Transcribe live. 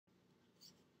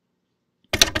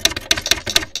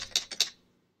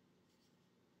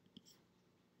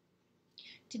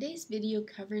Today's video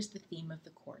covers the theme of the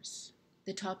course.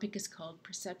 The topic is called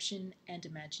Perception and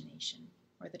Imagination,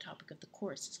 or the topic of the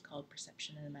course is called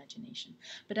Perception and Imagination.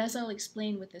 But as I'll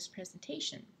explain with this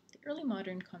presentation, the early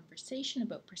modern conversation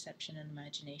about perception and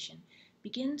imagination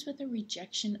begins with a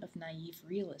rejection of naive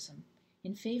realism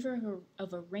in favor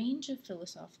of a range of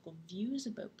philosophical views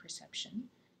about perception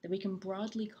that we can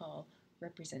broadly call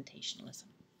representationalism.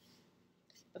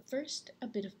 But first, a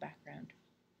bit of background.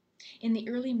 In the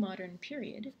early modern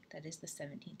period, that is the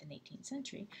 17th and 18th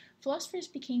century, philosophers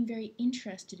became very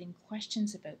interested in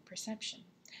questions about perception,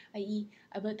 i.e.,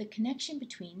 about the connection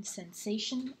between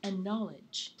sensation and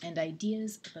knowledge and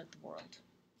ideas about the world.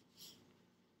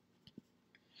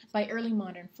 By early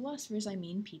modern philosophers, I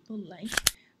mean people like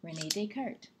René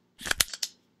Descartes,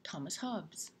 Thomas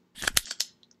Hobbes,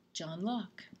 John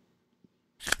Locke,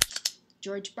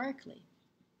 George Berkeley,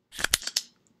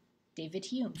 David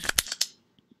Hume,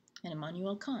 and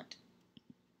Immanuel Kant.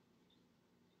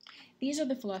 These are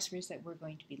the philosophers that we're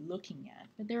going to be looking at,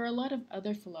 but there are a lot of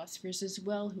other philosophers as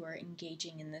well who are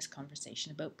engaging in this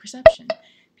conversation about perception.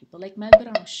 People like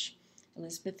Malebranche,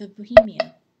 Elizabeth of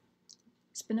Bohemia,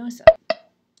 Spinoza,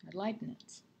 or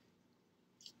Leibniz.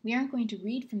 We aren't going to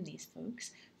read from these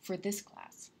folks for this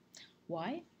class.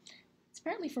 Why? It's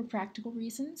partly for practical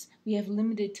reasons. We have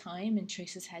limited time and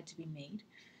choices had to be made.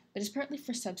 But it's partly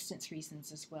for substance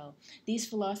reasons as well. These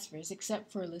philosophers,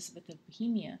 except for Elizabeth of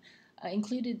Bohemia,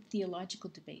 included theological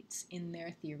debates in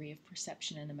their theory of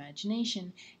perception and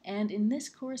imagination, and in this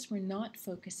course we're not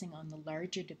focusing on the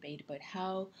larger debate about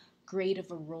how great of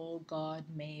a role God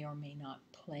may or may not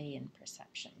play in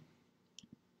perception.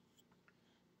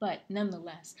 But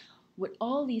nonetheless, with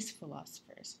all these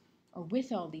philosophers,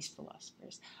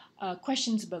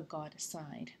 questions about God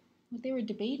aside, what they were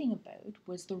debating about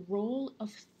was the role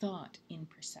of thought in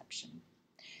perception.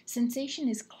 Sensation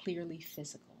is clearly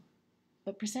physical,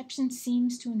 but perception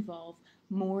seems to involve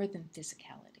more than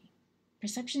physicality.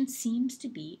 Perception seems to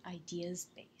be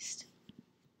ideas-based.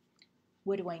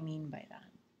 What do I mean by that?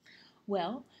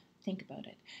 Well, think about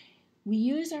it. We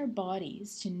use our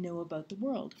bodies to know about the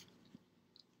world.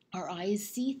 Our eyes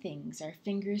see things, our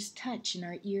fingers touch, and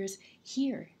our ears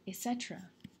hear, etc.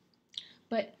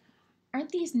 But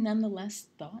aren't these nonetheless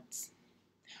thoughts?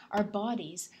 Our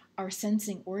bodies, our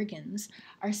sensing organs,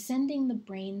 are sending the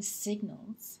brain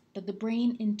signals that the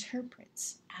brain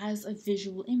interprets as a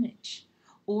visual image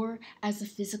or as a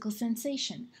physical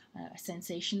sensation, a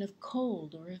sensation of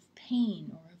cold or of pain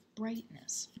or of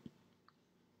brightness.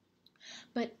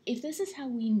 But if this is how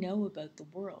we know about the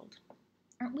world,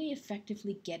 aren't we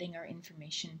effectively getting our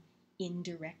information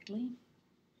indirectly?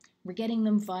 We're getting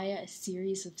them via a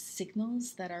series of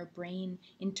signals that our brain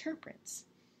interprets.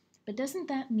 But doesn't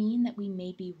that mean that we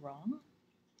may be wrong?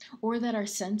 Or that our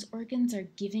sense organs are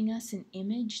giving us an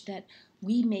image that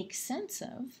we make sense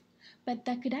of, but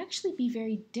that could actually be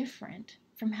very different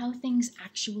from how things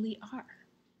actually are?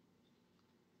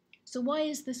 So why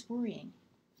is this worrying?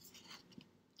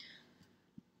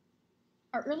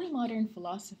 Our early modern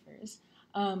philosophers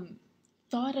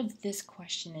thought of this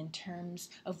question in terms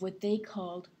of what they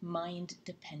called mind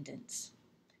dependence.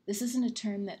 This isn't a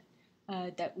term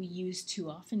that we use too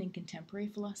often in contemporary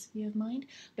philosophy of mind,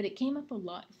 but it came up a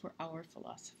lot for our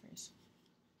philosophers.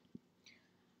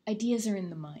 Ideas are in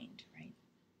the mind, right?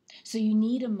 So you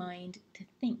need a mind to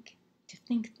think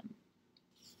them.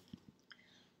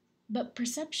 But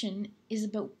perception is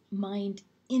about mind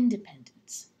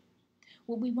independence.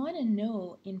 What we want to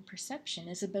know in perception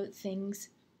is about things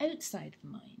outside the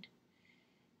mind.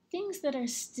 Things that are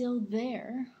still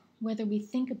there, whether we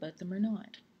think about them or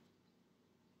not.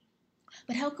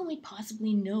 But how can we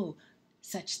possibly know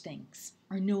such things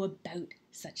or know about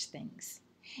such things?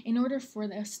 In order for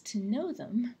us to know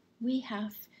them, we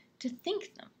have to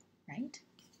think them, right?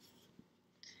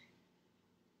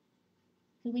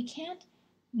 So we can't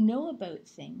know about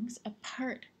things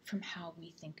apart from how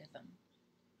we think of them.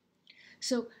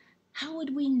 So how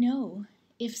would we know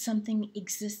if something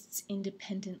exists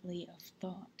independently of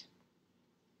thought?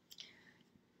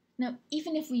 Now,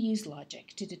 even if we use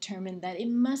logic to determine that it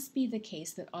must be the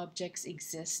case that objects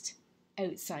exist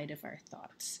outside of our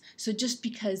thoughts, so just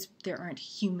because there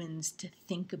aren't humans to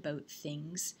think about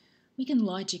things, we can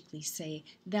logically say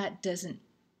that doesn't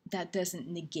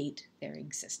negate their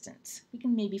existence. We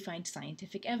can maybe find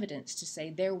scientific evidence to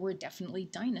say there were definitely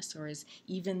dinosaurs,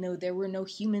 even though there were no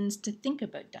humans to think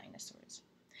about dinosaurs.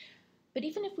 But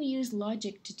even if we use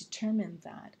logic to determine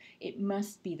that it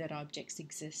must be that objects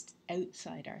exist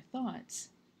outside our thoughts,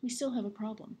 we still have a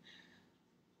problem.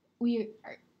 We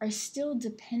are still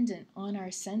dependent on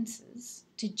our senses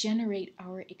to generate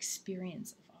our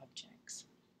experience of objects.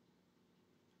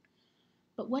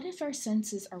 But what if our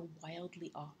senses are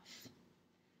wildly off?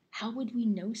 How would we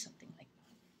know something like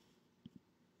that?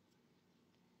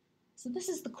 So this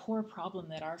is the core problem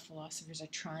that our philosophers are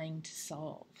trying to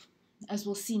solve. As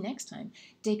we'll see next time,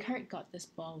 Descartes got this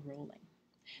ball rolling.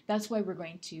 That's why we're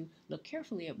going to look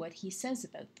carefully at what he says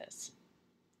about this.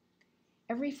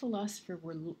 Every philosopher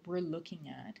we're looking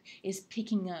at is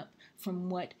picking up from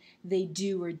what they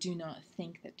do or do not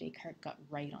think that Descartes got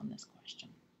right on this question.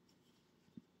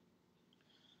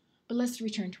 But let's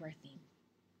return to our theme.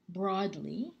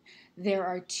 Broadly, there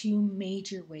are two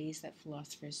major ways that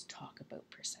philosophers talk about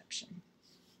perception.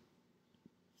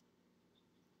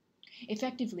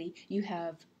 Effectively, you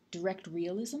have direct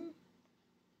realism,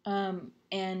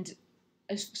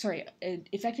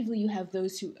 effectively you have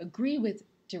those who agree with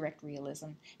direct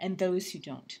realism and those who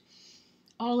don't.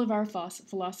 All of our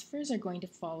philosophers are going to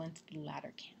fall into the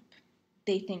latter camp.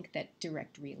 They think that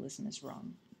direct realism is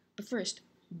wrong. But first,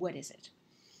 what is it?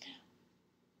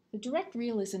 The direct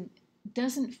realism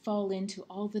doesn't fall into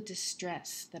all the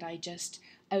distress that I just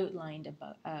outlined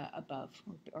above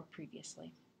or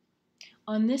previously.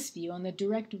 On this view, on the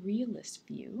direct realist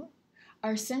view,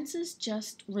 our senses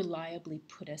just reliably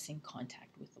put us in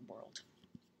contact with the world.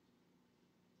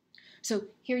 So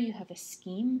here you have a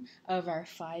scheme of our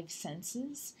five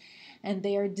senses, and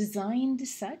they are designed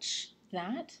such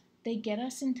that they get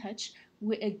us in touch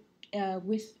with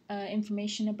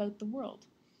information about the world.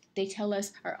 They tell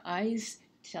us, our eyes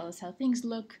tell us how things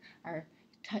look, our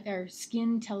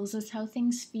skin tells us how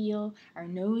things feel, our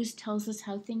nose tells us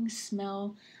how things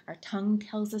smell, our tongue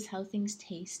tells us how things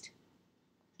taste.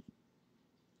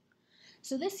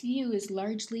 So this view is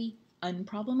largely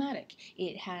unproblematic.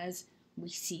 We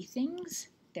see things,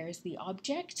 there's the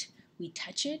object, we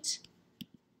touch it.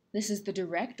 This is the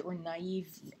direct or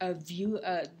naive view,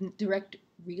 direct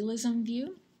realism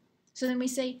view. So then we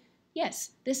say,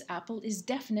 yes, this apple is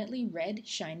definitely red,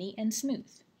 shiny, and smooth.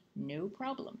 No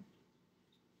problem.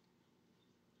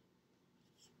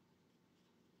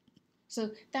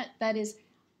 So that is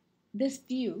this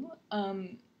view.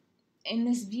 In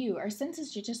this view, our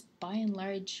senses are just by and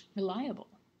large reliable.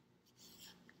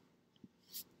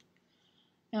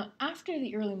 Now, after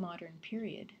the early modern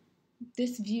period,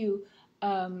 this view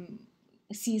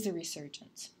sees a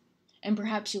resurgence. And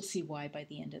perhaps you'll see why by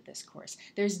the end of this course.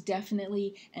 There's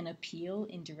definitely an appeal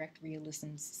in direct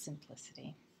realism's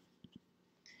simplicity.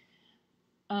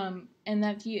 And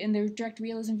the direct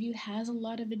realism view has a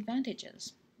lot of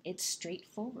advantages. It's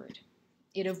straightforward.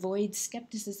 It avoids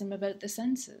skepticism about the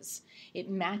senses. It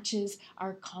matches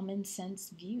our common sense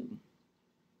view.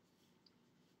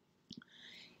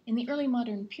 In the early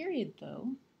modern period, though,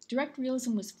 direct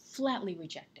realism was flatly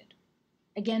rejected.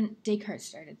 Again, Descartes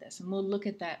started this, and we'll look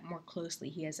at that more closely.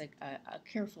 He has a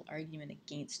careful argument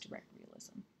against direct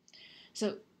realism.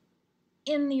 So,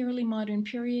 in the early modern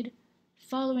period,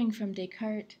 following from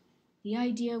Descartes, the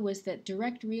idea was that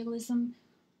direct realism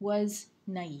was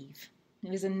naive.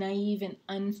 It was a naive and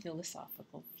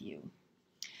unphilosophical view.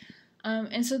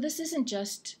 And so this isn't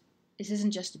just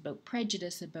about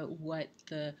prejudice, about what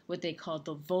they called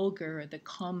the vulgar or the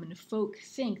common folk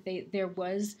think.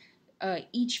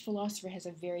 Each philosopher has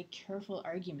a very careful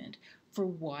argument for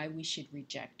why we should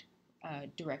reject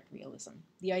direct realism.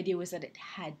 The idea was that it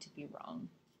had to be wrong.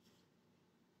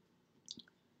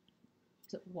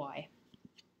 So why?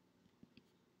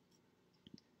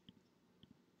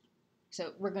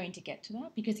 So we're going to get to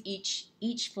that because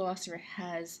each philosopher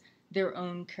has their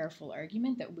own careful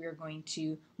argument that we're going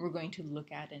to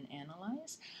look at and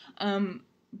analyze.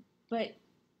 But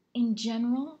in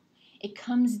general, it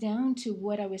comes down to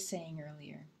what I was saying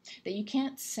earlier, that you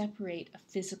can't separate a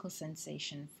physical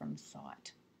sensation from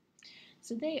thought.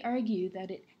 So they argue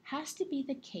that it has to be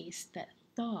the case that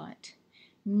thought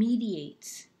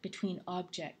mediates between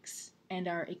objects and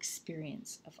our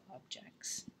experience of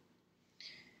objects.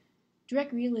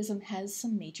 Direct realism has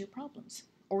some major problems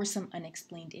or some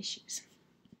unexplained issues.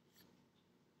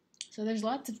 So there's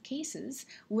lots of cases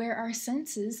where our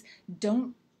senses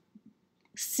don't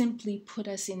simply put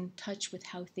us in touch with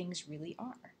how things really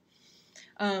are.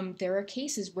 There are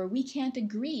cases where we can't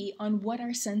agree on what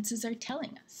our senses are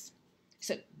telling us.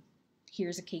 So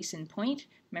here's a case in point.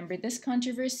 Remember this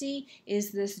controversy?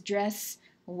 Is this dress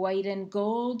white and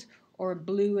gold or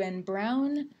blue and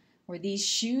brown? Or these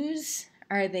shoes,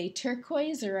 are they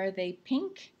turquoise or are they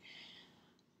pink?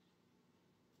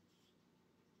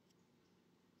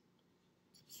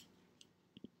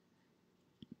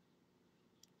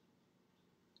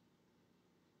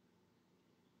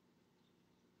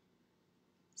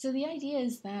 So the idea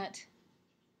is that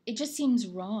it just seems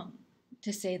wrong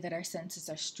to say that our senses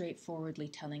are straightforwardly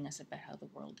telling us about how the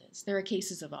world is. There are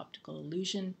cases of optical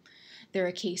illusion. There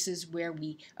are cases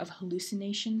of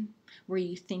hallucination, where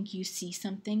you think you see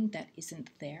something that isn't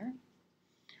there.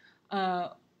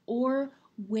 Or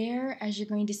where, as you're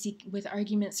going to see with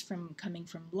arguments coming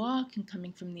from Locke and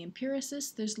coming from the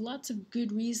empiricists, there's lots of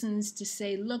good reasons to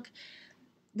say, look,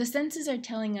 the senses are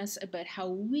telling us about how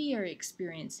we are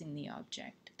experiencing the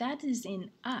object. That is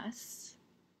in us,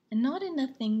 and not in the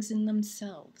things in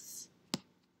themselves.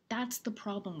 That's the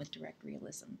problem with direct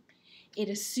realism. It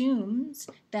assumes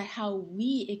that how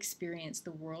we experience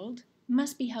the world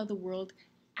must be how the world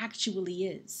actually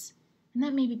is. And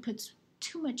that maybe puts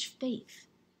too much faith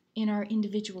in our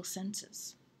individual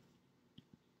senses.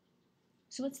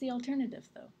 So what's the alternative,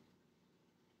 though?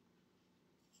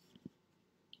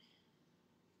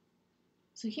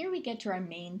 So here we get to our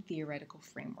main theoretical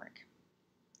framework,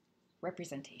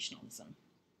 representationalism.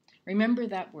 Remember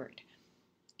that word.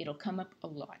 It'll come up a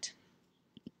lot.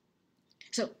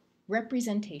 So,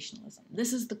 representationalism.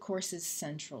 This is the course's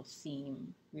central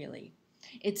theme, really.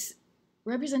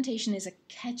 Representation is a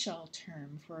catch-all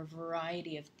term for a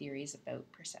variety of theories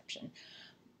about perception.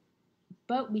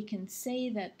 But we can say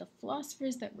that the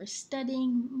philosophers that we're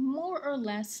studying more or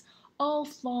less all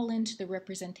fall into the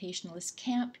representationalist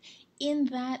camp in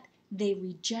that they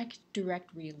reject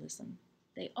direct realism.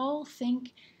 They all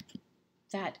think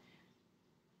that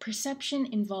perception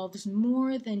involves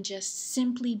more than just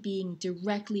simply being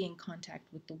directly in contact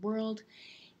with the world.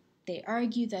 They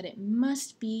argue that it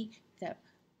must be that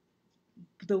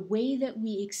the way that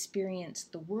we experience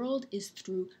the world is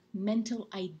through mental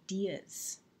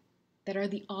ideas that are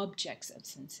the objects of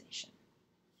sensation.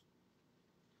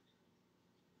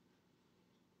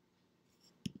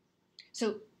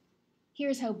 So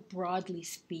here's how, broadly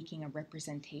speaking, a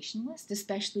representationalist,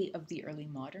 especially of the early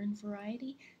modern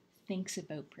variety, thinks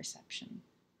about perception.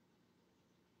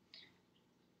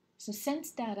 So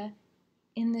sense data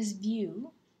in this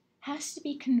view has to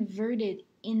be converted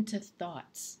into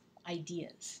thoughts,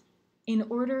 ideas, in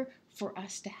order for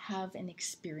us to have an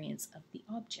experience of the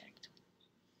object.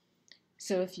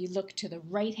 So if you look to the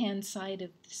right-hand side of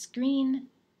the screen,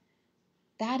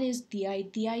 that is the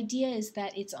idea is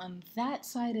that it's on that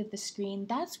side of the screen,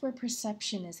 that's where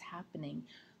perception is happening.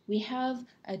 We have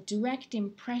a direct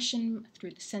impression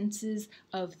through the senses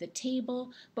of the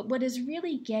table, but what is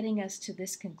really getting us to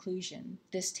this conclusion,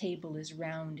 this table is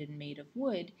round and made of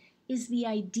wood, is the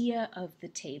idea of the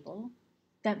table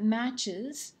that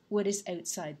matches what is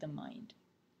outside the mind.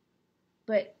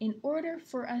 But in order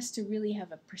for us to really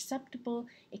have a perceptible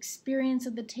experience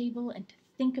of the table and to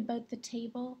think about the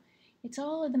table, it's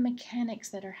all of the mechanics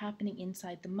that are happening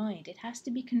inside the mind. It has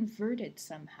to be converted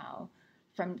somehow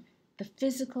from the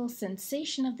physical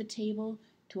sensation of the table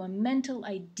to a mental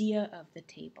idea of the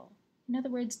table. In other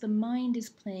words, the mind is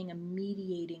playing a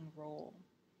mediating role.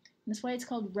 And that's why it's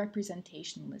called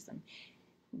representationalism.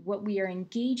 What we are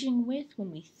engaging with when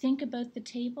we think about the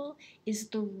table is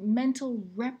the mental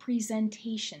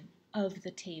representation of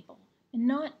the table, and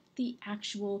not the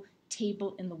actual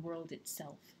table in the world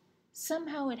itself.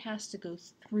 Somehow it has to go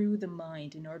through the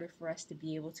mind in order for us to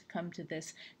be able to come to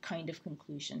this kind of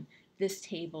conclusion. This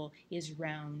table is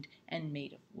round and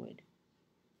made of wood.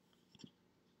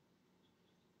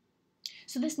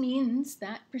 So this means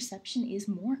that perception is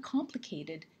more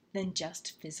complicated than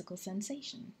just physical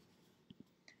sensation.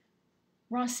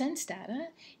 Raw sense data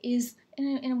is,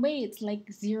 in a way, it's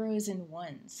like zeros and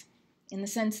ones, in the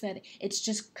sense that it's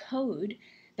just code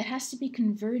that has to be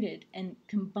converted and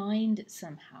combined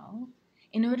somehow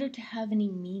in order to have any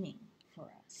meaning for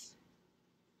us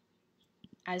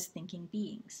as thinking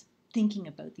beings, thinking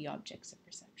about the objects of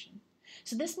perception.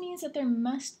 So this means that there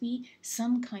must be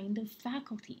some kind of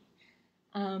faculty,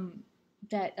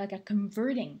 like a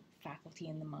converting faculty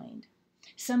in the mind,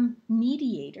 some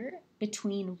mediator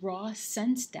between raw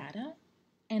sense data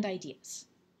and ideas.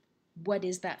 What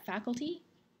is that faculty?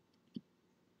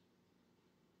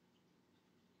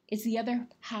 It's the other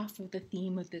half of the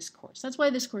theme of this course. That's why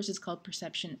this course is called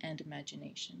Perception and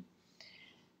Imagination.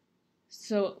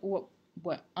 So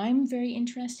what I'm very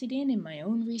interested in my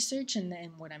own research, and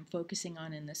then what I'm focusing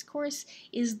on in this course,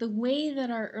 is the way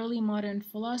that our early modern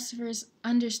philosophers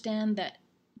understand that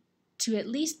to at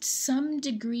least some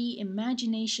degree,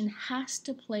 imagination has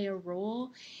to play a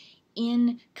role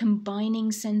in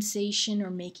combining sensation or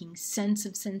making sense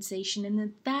of sensation,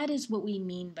 and that is what we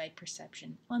mean by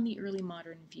perception on the early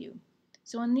modern view.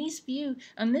 So on this view,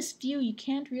 you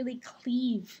can't really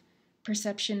cleave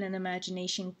perception and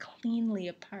imagination cleanly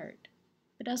apart.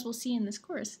 But as we'll see in this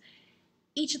course,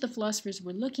 each of the philosophers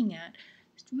we're looking at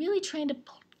is really trying to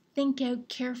think out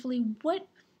carefully what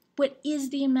What is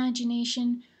the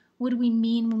imagination? What do we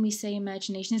mean when we say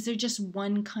imagination? Is there just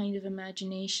one kind of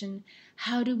imagination?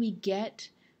 How do we get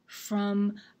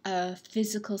from a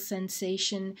physical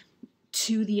sensation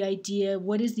to the idea?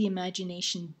 What is the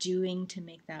imagination doing to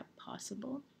make that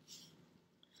possible?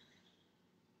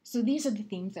 So these are the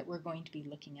themes that we're going to be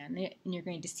looking at, and you're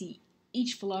going to see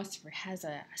each philosopher has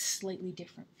a slightly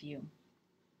different view.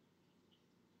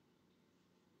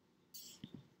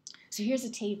 So here's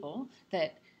a table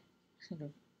that sort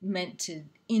of meant to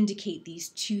indicate these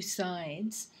two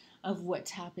sides of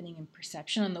what's happening in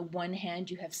perception. On the one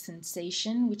hand, you have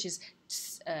sensation, which is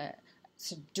sort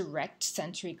of direct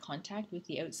sensory contact with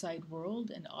the outside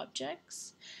world and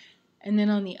objects. And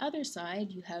then on the other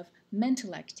side, you have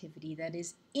mental activity that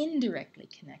is indirectly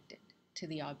connected to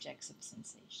the objects of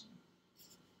sensation.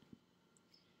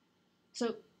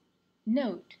 So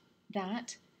note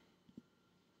that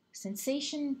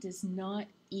sensation does not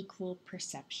equal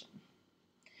perception.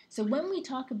 So when we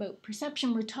talk about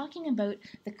perception, we're talking about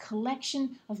the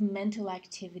collection of mental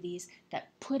activities that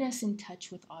put us in touch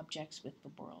with objects with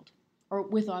the world, or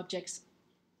with objects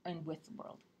and with the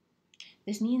world.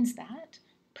 This means that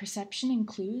perception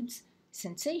includes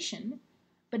sensation,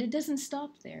 but it doesn't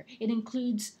stop there. It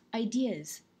includes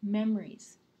ideas,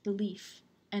 memories, belief,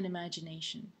 and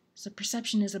imagination. So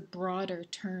perception is a broader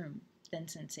term than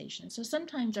sensation. So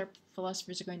sometimes our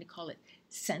philosophers are going to call it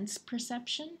sense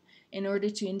perception in order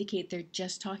to indicate they're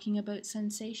just talking about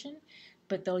sensation,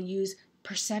 but they'll use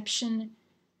perception,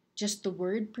 just the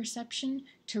word perception,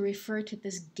 to refer to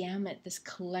this gamut, this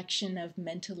collection of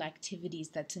mental activities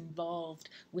that's involved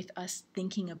with us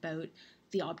thinking about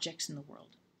the objects in the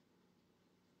world.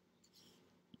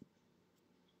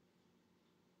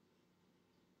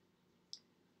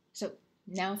 So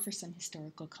now for some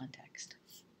historical context.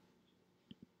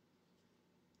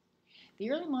 The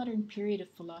early modern period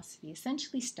of philosophy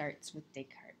essentially starts with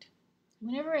Descartes.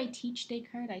 Whenever I teach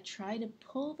Descartes, I try to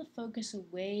pull the focus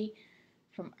away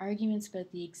from arguments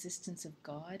about the existence of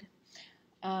God.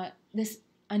 This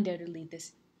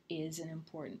is an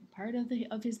important part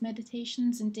of his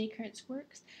meditations and Descartes'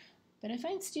 works, but I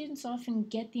find students often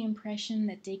get the impression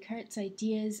that Descartes'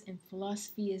 ideas and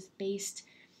philosophy is based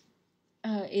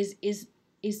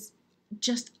is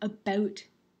just about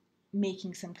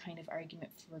making some kind of argument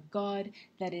for God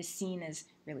that is seen as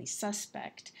really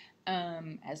suspect,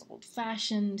 as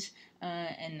old-fashioned,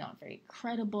 and not very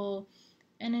credible.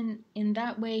 And in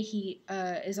that way, he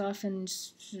is often,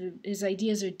 his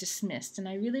ideas are dismissed. And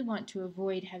I really want to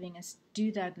avoid having us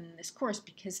do that in this course,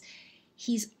 because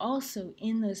he's also,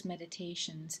 in those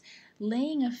meditations,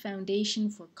 laying a foundation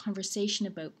for conversation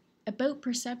about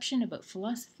perception, about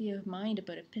philosophy of mind,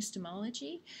 about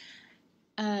epistemology,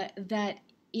 that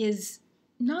is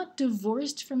not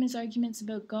divorced from his arguments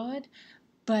about God,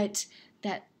 but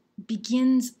that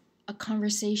begins a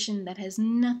conversation that has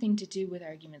nothing to do with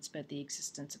arguments about the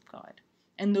existence of God.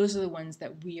 And those are the ones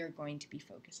that we are going to be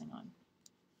focusing on.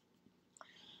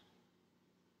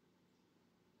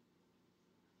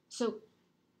 So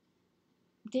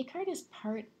Descartes is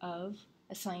part of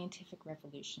a scientific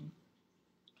revolution.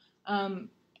 And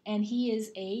he is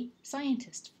a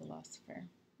scientist philosopher.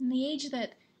 In the age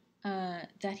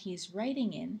that he's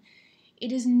writing in,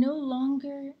 it is no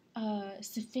longer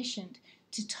sufficient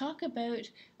to talk about,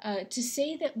 to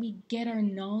say that we get our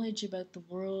knowledge about the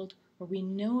world, or we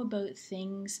know about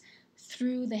things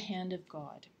through the hand of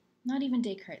God. Not even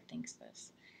Descartes thinks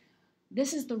this.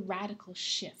 This is the radical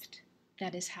shift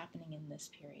that is happening in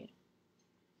this period.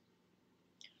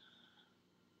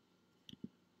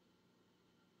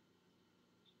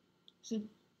 So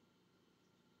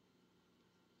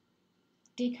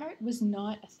Descartes was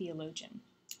not a theologian.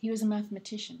 He was a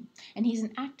mathematician, and he's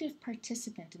an active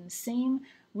participant in the same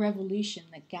revolution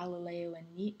that Galileo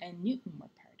and Newton were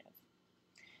part of.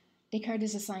 Descartes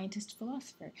is a scientist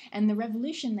philosopher, and the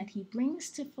revolution that he brings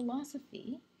to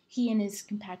philosophy, he and his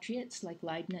compatriots like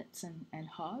Leibniz and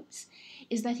Hobbes,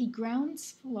 is that he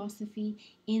grounds philosophy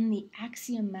in the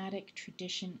axiomatic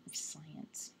tradition of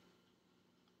science.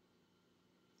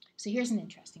 So here's an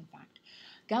interesting fact.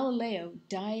 Galileo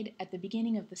died at the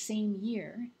beginning of the same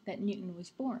year that Newton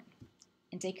was born,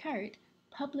 and Descartes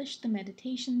published the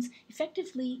Meditations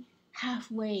effectively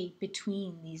halfway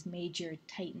between these major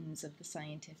titans of the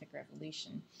scientific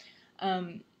revolution.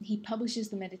 He publishes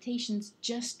the Meditations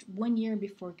just 1 year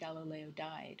before Galileo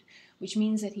died, which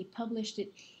means that he published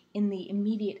it in the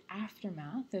immediate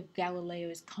aftermath of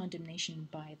Galileo's condemnation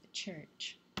by the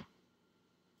Church.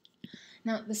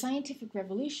 Now, the scientific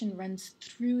revolution runs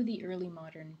through the early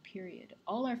modern period.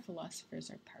 All our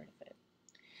philosophers are part of it.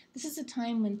 This is a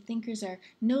time when thinkers are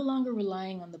no longer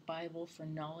relying on the Bible for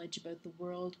knowledge about the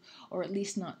world, or at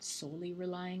least not solely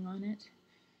relying on it.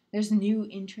 There's new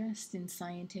interest in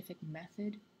scientific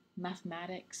method,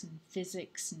 mathematics and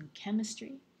physics and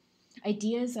chemistry.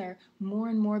 Ideas are more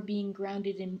and more being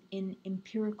grounded in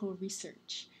empirical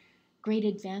research. Great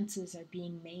advances are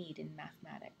being made in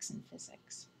mathematics and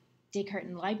physics. Descartes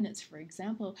and Leibniz, for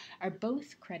example, are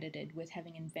both credited with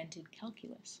having invented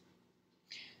calculus.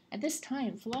 At this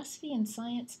time, philosophy and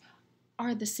science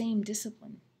are the same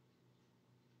discipline.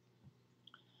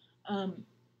 And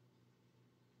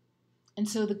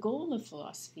so the goal of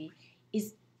philosophy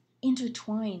is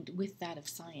intertwined with that of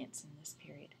science in this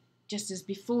period. Just as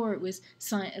before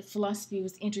philosophy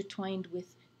was intertwined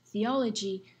with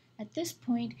theology, at this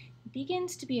point it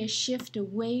begins to be a shift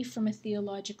away from a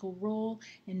theological role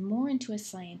and more into a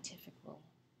scientific role.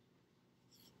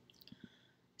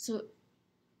 So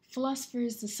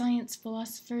the science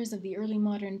philosophers of the early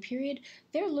modern period,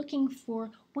 they're looking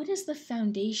for what is the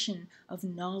foundation of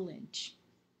knowledge.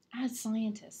 As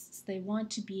scientists, they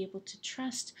want to be able to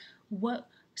trust what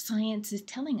science is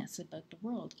telling us about the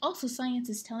world. Also, science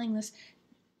is telling us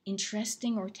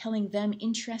telling them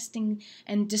interesting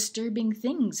and disturbing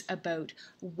things about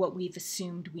what we've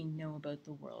assumed we know about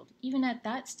the world. Even at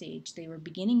that stage, they were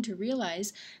beginning to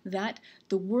realize that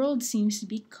the world seems to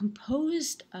be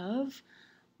composed of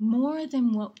more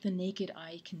than what the naked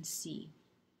eye can see.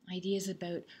 Ideas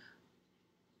about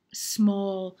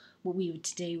small, what we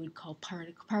today would call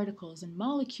particles and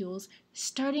molecules,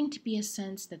 starting to be a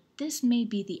sense that this may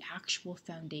be the actual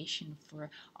foundation for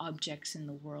objects in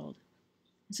the world.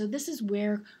 So this is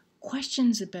where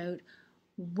questions about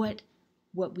what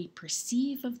we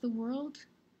perceive of the world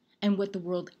and what the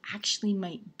world actually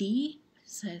might be,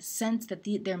 a sense that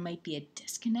there might be a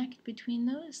disconnect between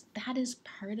those, that is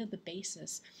part of the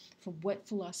basis for what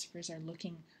philosophers are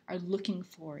looking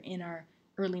for in our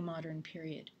early modern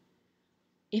period.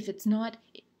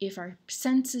 If our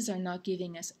senses are not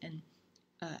giving us an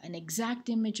exact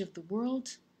image of the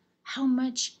world, how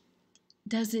much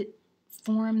does it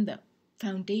form the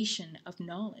foundation of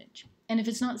knowledge? And if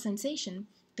it's not sensation,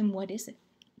 then what is it?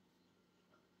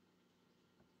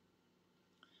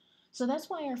 So that's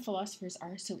why our philosophers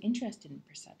are so interested in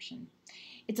perception.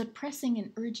 It's a pressing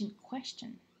and urgent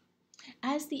question.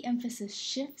 As the emphasis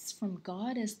shifts from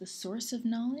God as the source of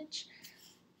knowledge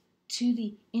to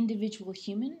the individual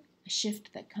human, a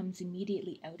shift that comes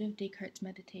immediately out of Descartes'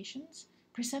 meditations,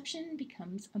 perception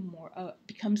becomes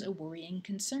a worrying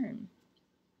concern.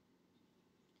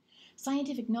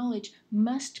 Scientific knowledge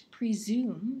must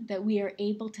presume that we are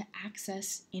able to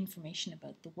access information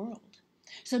about the world.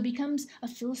 So it becomes a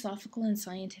philosophical and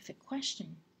scientific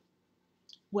question,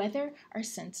 whether our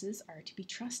senses are to be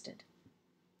trusted.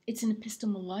 It's an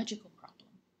epistemological problem.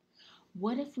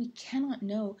 What if we cannot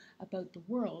know about the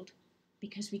world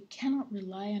because we cannot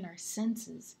rely on our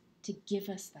senses to give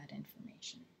us that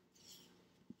information?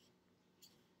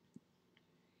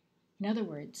 In other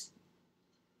words,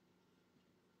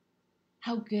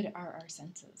 how good are our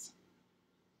senses?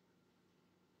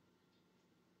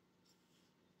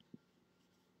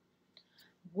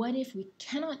 What if we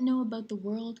cannot know about the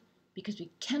world because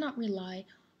we cannot rely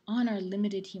on our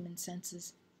limited human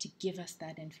senses to give us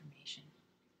that information?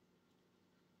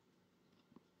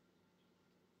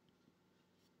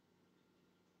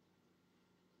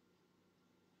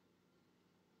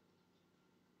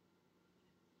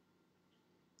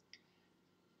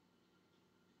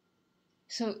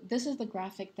 So this is the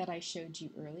graphic that I showed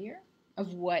you earlier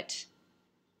of what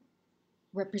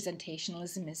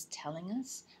representationalism is telling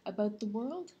us about the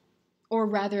world, or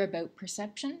rather about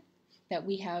perception, that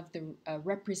we have the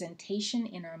representation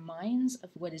in our minds of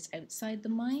what is outside the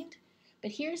mind.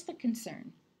 But here's the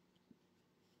concern.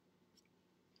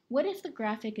 What if the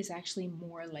graphic is actually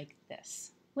more like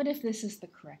this? What if this is the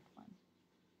correct one?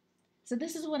 So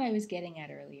this is what I was getting at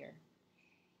earlier.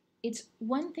 It's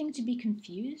one thing to be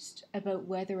confused about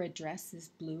whether a dress is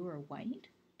blue or white,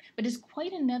 but it's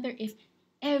quite another if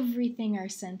everything our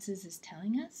senses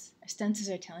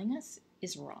are telling us,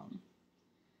 is wrong.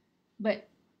 But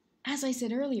as I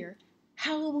said earlier,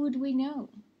 how would we know?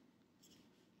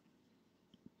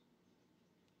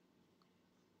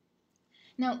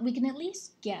 Now, we can at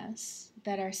least guess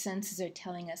that our senses are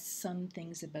telling us some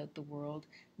things about the world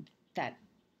that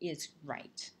is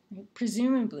right.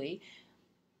 Presumably,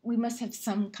 we must have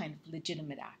some kind of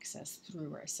legitimate access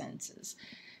through our senses.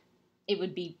 It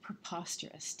would be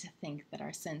preposterous to think that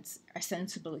our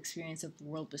sensible experience of the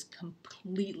world was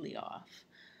completely off,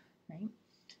 right?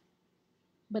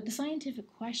 But the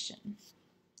scientific question,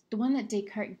 the one that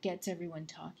Descartes gets everyone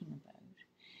talking about,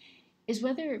 is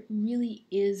whether it really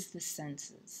is the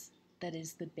senses that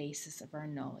is the basis of our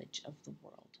knowledge of the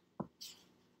world.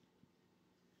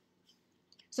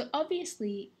 So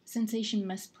obviously, sensation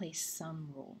must play some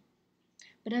role,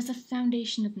 but as a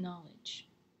foundation of knowledge,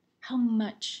 how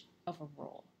much of a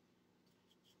role?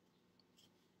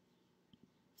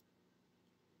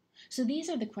 So these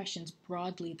are the questions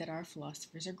broadly that our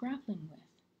philosophers are grappling with.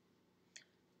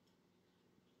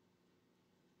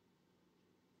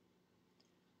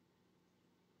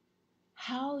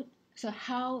 How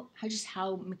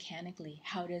mechanically,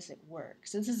 how does it work?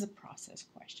 So this is a process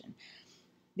question.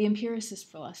 The empiricist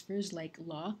philosophers like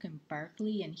Locke and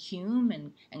Berkeley and Hume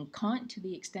and Kant, to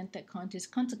the extent that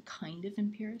Kant's a kind of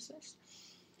empiricist.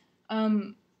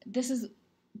 This is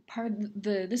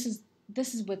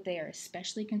what they are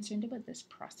especially concerned about, this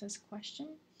process question.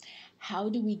 How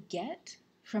do we get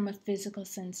from a physical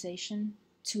sensation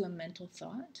to a mental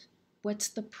thought? What's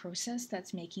the process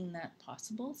that's making that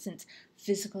possible, since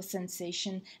physical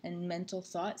sensation and mental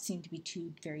thought seem to be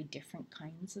two very different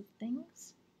kinds of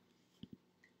things?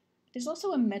 There's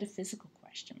also a metaphysical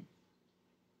question,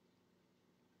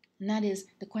 and that is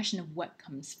the question of what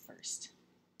comes first.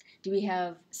 Do we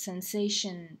have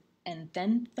sensation and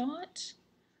then thought,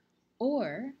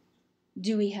 or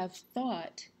do we have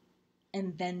thought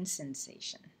and then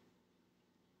sensation?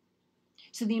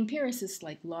 So the empiricists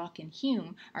like Locke and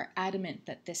Hume are adamant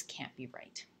that this can't be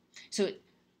right. So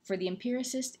for the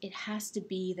empiricist, it has to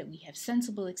be that we have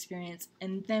sensible experience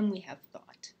and then we have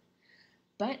thought.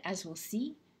 But as we'll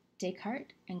see,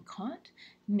 Descartes and Kant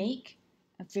make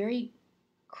a very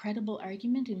credible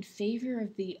argument in favor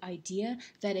of the idea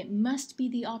that it must be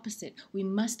the opposite. We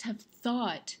must have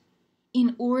thought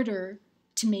in order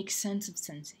to make sense of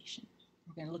sensation.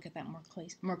 We're going to look at that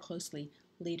more closely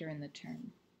later in the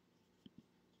term.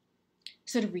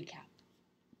 So to recap,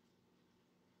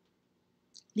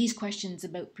 these questions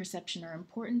about perception are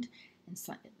important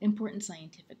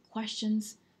scientific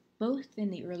questions, both in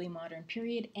the early modern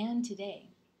period and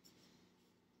today.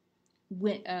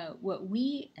 What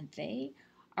we and they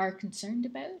are concerned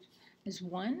about is,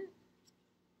 one,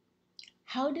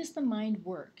 how does the mind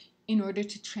work in order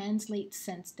to translate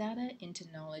sense data into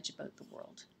knowledge about the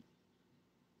world?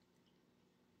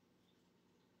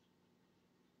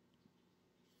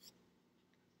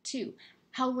 Two,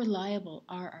 how reliable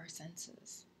are our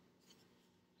senses?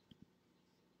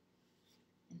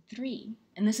 And three,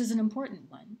 and this is an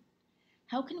important one,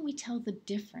 how can we tell the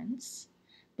difference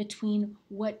between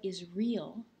what is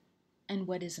real and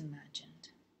what is imagined?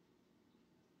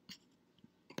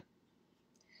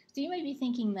 So you might be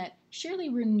thinking that surely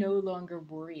we're no longer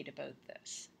worried about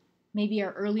this. Maybe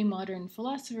our early modern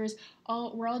philosophers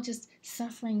were all just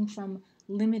suffering from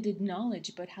limited knowledge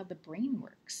about how the brain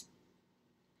works.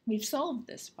 We've solved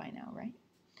this by now, right?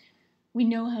 We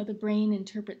know how the brain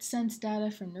interprets sense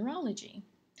data from neurology.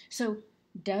 So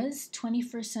does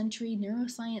 21st century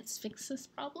neuroscience fix this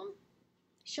problem?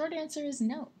 Short answer is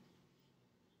no.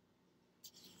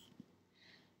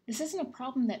 This isn't a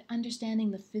problem that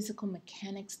understanding the physical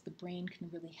mechanics of the brain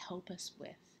can really help us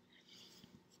with.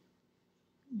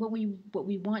 What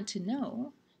we want to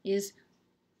know is,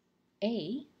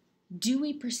 A, do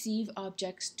we perceive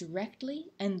objects directly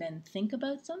and then think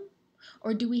about them?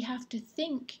 Or do we have to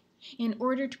think in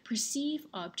order to perceive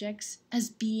objects as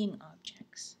being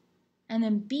objects? And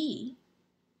then B,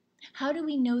 how do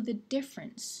we know the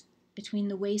difference between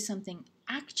the way something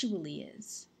actually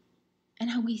is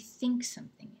and how we think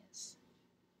something is?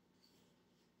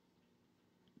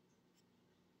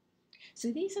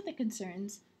 So these are the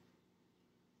concerns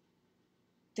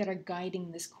that are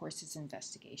guiding this course's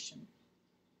investigation.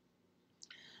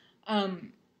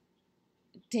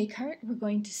 Descartes, we're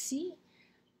going to see,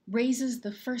 raises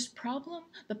the first problem,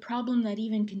 the problem that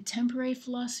even contemporary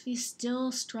philosophy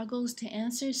still struggles to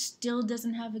answer, still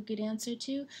doesn't have a good answer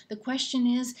to. The question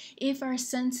is, if our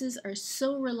senses are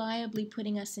so reliably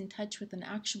putting us in touch with an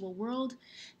actual world,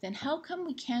 then how come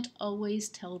we can't always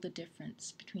tell the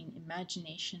difference between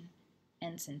imagination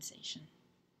and sensation?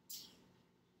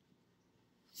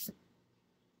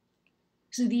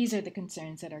 So these are the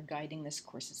concerns that are guiding this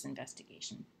course's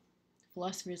investigation.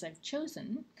 Philosophers I've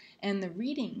chosen, and the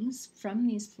readings from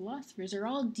these philosophers are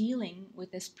all dealing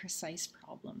with this precise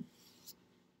problem.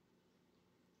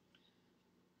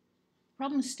 The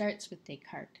problem starts with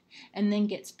Descartes and then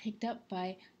gets picked up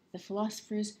by the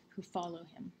philosophers who follow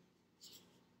him.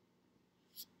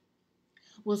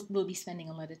 We'll be spending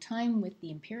a lot of time with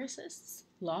the empiricists,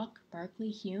 Locke,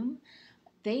 Berkeley, Hume.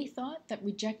 They thought that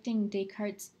rejecting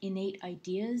Descartes' innate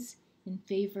ideas in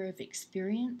favor of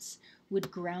experience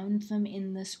would ground them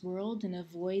in this world and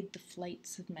avoid the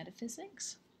flights of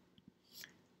metaphysics.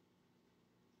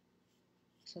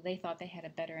 So they thought they had a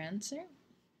better answer.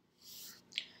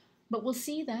 But we'll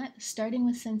see that starting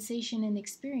with sensation and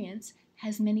experience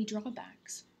has many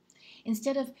drawbacks.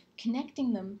 Instead of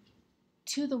connecting them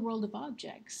to the world of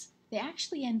objects, they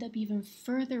actually end up even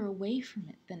further away from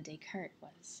it than Descartes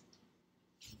was.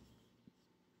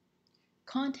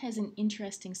 Kant has an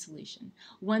interesting solution,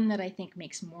 one that I think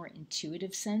makes more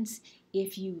intuitive sense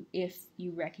if you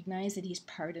recognize that he's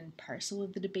part and parcel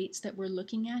of the debates that we're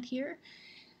looking at here.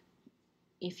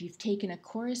 If you've taken a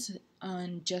course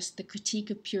on just the critique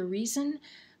of pure reason,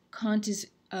 Kant is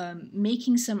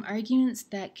making some arguments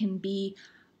that can be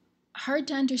hard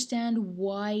to understand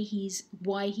why he's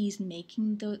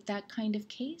making that kind of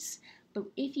case. But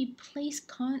if you place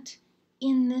Kant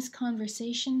in this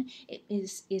conversation, it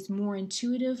is more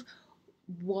intuitive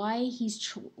what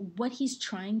he's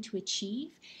trying to achieve.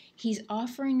 He's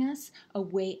offering us a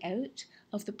way out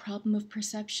of the problem of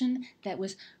perception that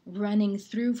was running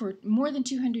through for more than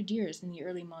 200 years in the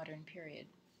early modern period.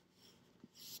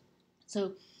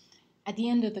 So at the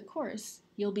end of the course,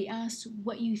 you'll be asked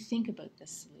what you think about this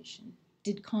solution.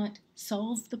 Did Kant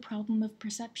solve the problem of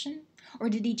perception, or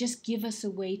did he just give us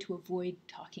a way to avoid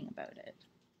talking about it?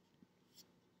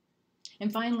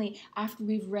 And finally, after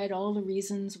we've read all the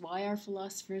reasons why our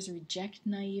philosophers reject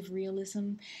naive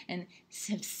realism and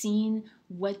have seen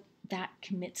what that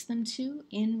commits them to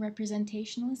in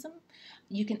representationalism,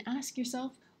 you can ask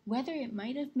yourself whether it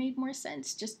might have made more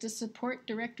sense just to support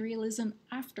direct realism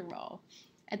after all.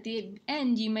 At the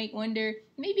end, you might wonder,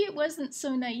 maybe it wasn't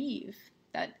so naive.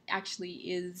 That actually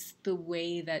is the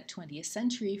way that 20th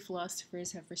century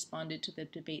philosophers have responded to the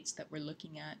debates that we're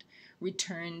looking at,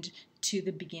 returned to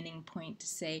the beginning point to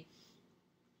say,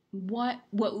 what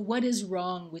is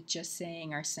wrong with just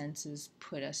saying our senses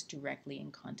put us directly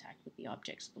in contact with the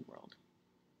objects of the world?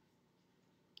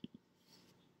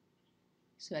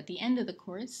 So at the end of the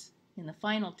course, in the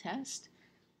final test,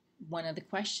 one of the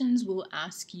questions will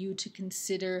ask you to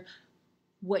consider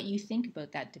what you think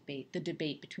about that debate, the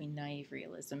debate between naive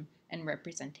realism and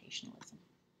representationalism.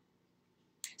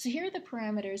 So here are the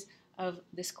parameters of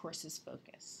this course's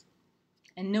focus.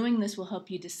 And knowing this will help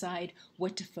you decide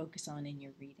what to focus on in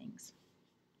your readings.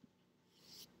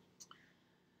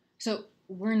 So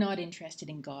we're not interested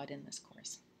in God in this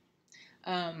course.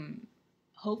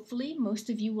 Hopefully, most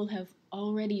of you will have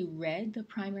already read the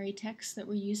primary texts that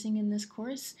we're using in this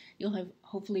course. You'll have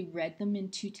hopefully read them in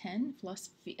 210,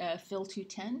 Phil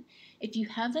 210. If you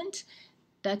haven't,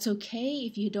 that's okay.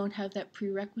 If you don't have that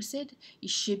prerequisite, you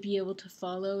should be able to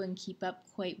follow and keep up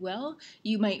quite well.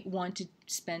 You might want to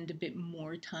spend a bit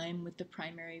more time with the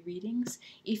primary readings.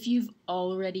 If you've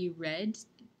already read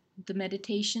the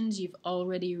meditations, you've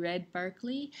already read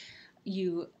Berkeley,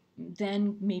 you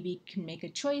then maybe can make a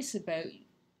choice about,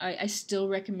 I still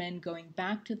recommend going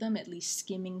back to them, at least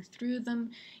skimming through them.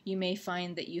 You may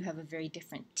find that you have a very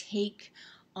different take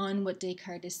on what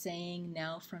Descartes is saying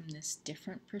now from this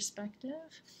different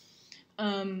perspective.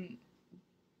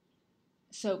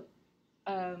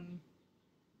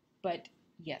 But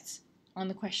yes, on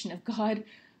the question of God,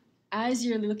 as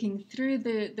you're looking through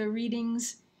the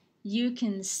readings, you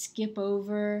can skip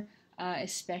over,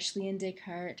 especially in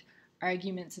Descartes,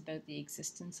 arguments about the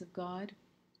existence of God.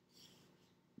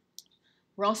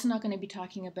 We're also not going to be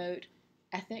talking about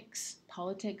ethics,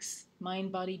 politics,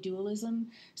 mind-body dualism.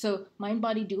 So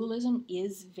mind-body dualism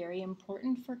is very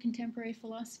important for contemporary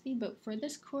philosophy, but for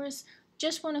this course,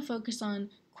 just want to focus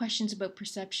on questions about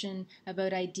perception,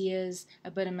 about ideas,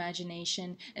 about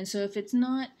imagination. And so if it's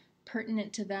not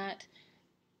pertinent to that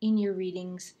in your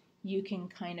readings, you can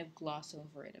kind of gloss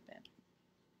over it a bit.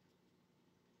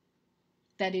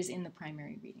 That is in the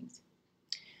primary readings.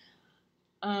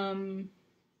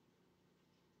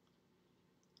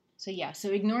 So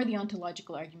ignore the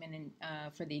ontological argument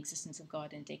for the existence of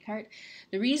God in Descartes.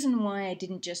 The reason why I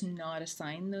didn't just not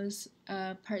assign those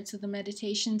parts of the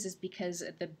meditations is because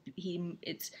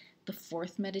it's the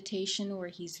fourth meditation where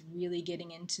he's really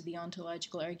getting into the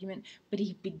ontological argument, but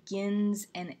he begins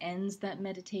and ends that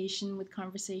meditation with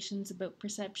conversations about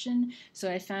perception.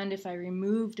 So I found if I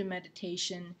removed a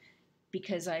meditation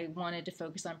because I wanted to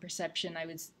focus on perception,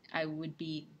 I would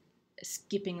be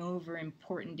skipping over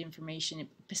important information,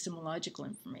 epistemological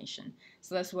information.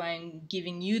 So that's why I'm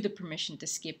giving you the permission to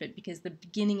skip it, because the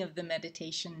beginning of the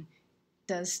meditation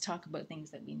does talk about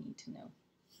things that we need to know.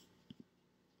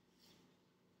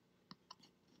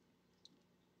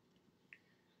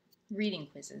 Reading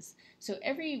quizzes. So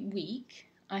every week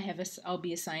I'll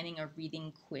be assigning a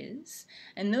reading quiz,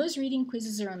 and those reading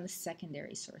quizzes are on the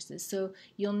secondary sources. So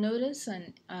you'll notice,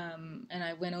 and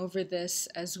I went over this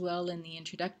as well in the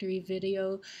introductory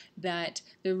video, that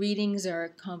the readings are a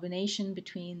combination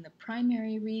between the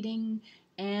primary reading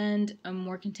and a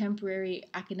more contemporary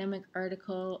academic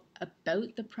article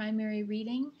about the primary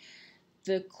reading.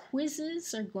 The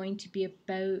quizzes are going to be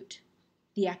about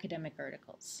the academic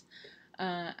articles,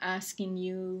 asking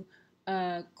you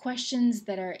questions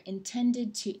that are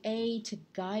intended to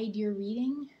guide your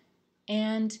reading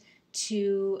and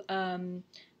to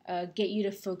get you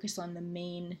to focus on the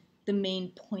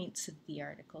main points of the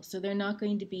article. So they're not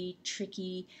going to be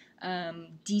tricky,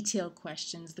 detailed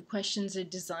questions. The questions are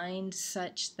designed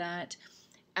such that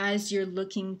as you're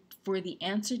looking for the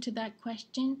answer to that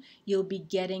question, you'll be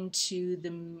getting to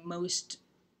the most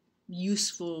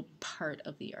useful part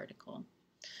of the article.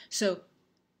 So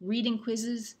reading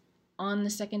quizzes on the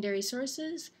secondary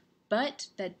sources, but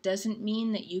that doesn't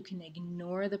mean that you can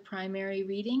ignore the primary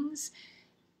readings.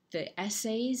 The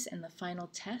essays and the final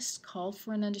test call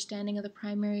for an understanding of the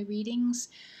primary readings.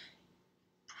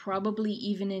 Probably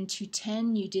even in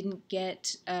 210 you didn't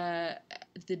get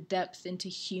the depth into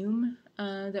Hume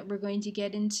that we're going to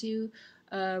get into.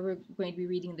 We're going to be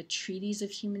reading the Treatise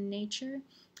of Human Nature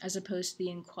as opposed to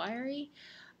the Inquiry.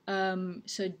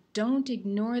 So don't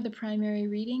ignore the primary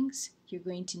readings. You're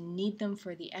going to need them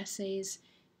for the essays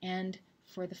and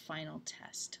for the final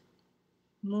test.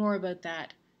 More about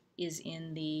that is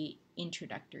in the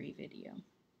introductory video.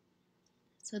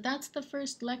 So that's the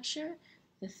first lecture.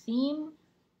 The theme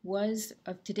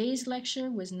of today's lecture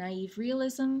was naive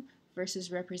realism versus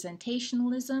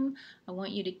representationalism. I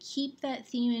want you to keep that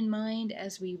theme in mind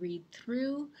as we read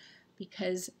through,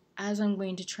 because as I'm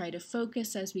going to try to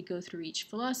focus as we go through each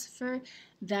philosopher,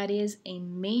 that is a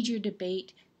major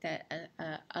debate, that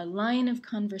a line of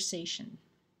conversation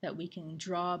that we can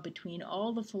draw between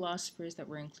all the philosophers that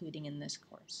we're including in this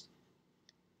course.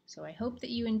 So I hope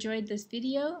that you enjoyed this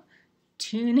video.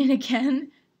 Tune in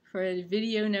again for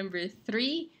video number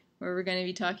 3, where we're going to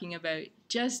be talking about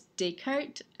just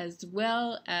Descartes as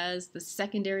well as the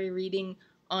secondary reading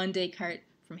on Descartes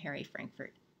from Harry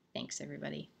Frankfurt. Thanks,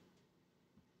 everybody.